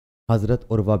Hazrat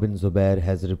Urwa bin Zubair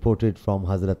has reported from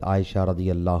Hazrat Aisha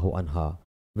radiyallahu anha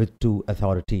with two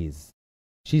authorities.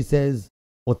 She says,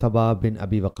 Utbah bin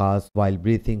Abi Waqas, while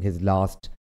breathing his last,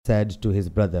 said to his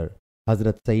brother,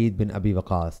 Hazrat Saeed bin Abi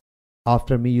Waqas,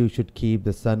 after me you should keep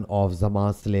the son of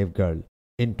Zama's slave girl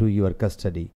into your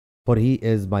custody, for he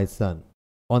is my son.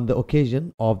 On the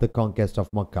occasion of the conquest of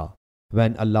Makkah,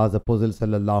 when Allah's Apostle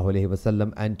sallallahu alaihi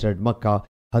wasallam entered Makkah,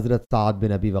 Hazrat Sa'ad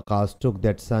bin Abi Waqas took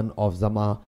that son of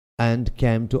Zama and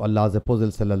came to Allah's Apostle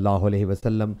sallallahu alaihi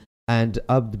wasallam, and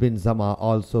Abd bin Zama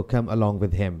also came along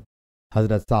with him.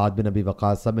 Hazrat Sa'ad bin Abi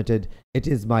Waqas submitted, it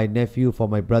is my nephew, for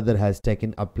my brother has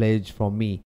taken a pledge from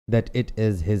me that it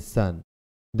is his son.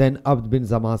 Then Abd bin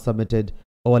Zama submitted,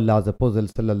 O Allah's Apostle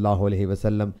sallallahu alaihi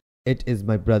wasallam, it is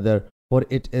my brother, for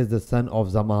it is the son of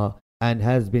Zama and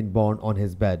has been born on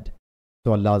his bed.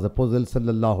 So Allah's Apostle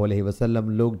sallallahu alaihi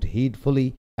wasallam looked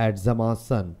heedfully at Zama's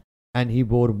son, and he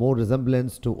bore more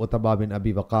resemblance to Utbah bin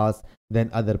Abi Waqas than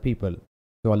other people.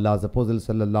 So Allah's Apostle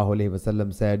sallallahu alaihi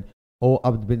wasallam said, O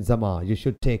Abd bin Zama, you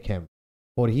should take him,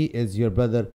 for he is your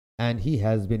brother and he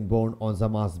has been born on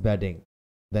Zama's bedding.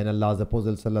 Then Allah's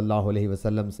Apostle sallallahu alaihi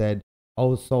wasallam said,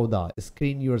 O Sauda,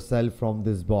 screen yourself from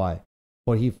this boy,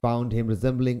 for he found him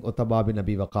resembling Utbah bin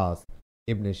Abi Waqas.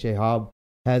 Ibn Shihab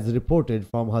has reported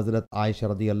from Hazrat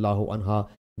Aisha radiyallahu anha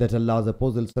that Allah's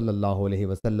Apostle sallallahu alaihi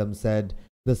wasallam said,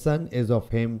 the son is of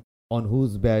him on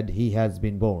whose bed he has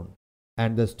been born,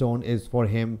 and the stone is for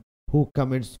him who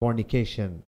commits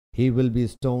fornication. He will be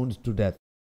stoned to death.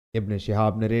 Ibn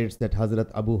Shihab narrates that Hazrat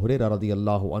Abu Hurairah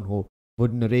radiyallahu anhu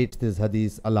would narrate this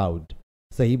hadith aloud.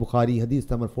 Sahih Bukhari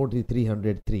Hadith number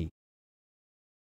 4303.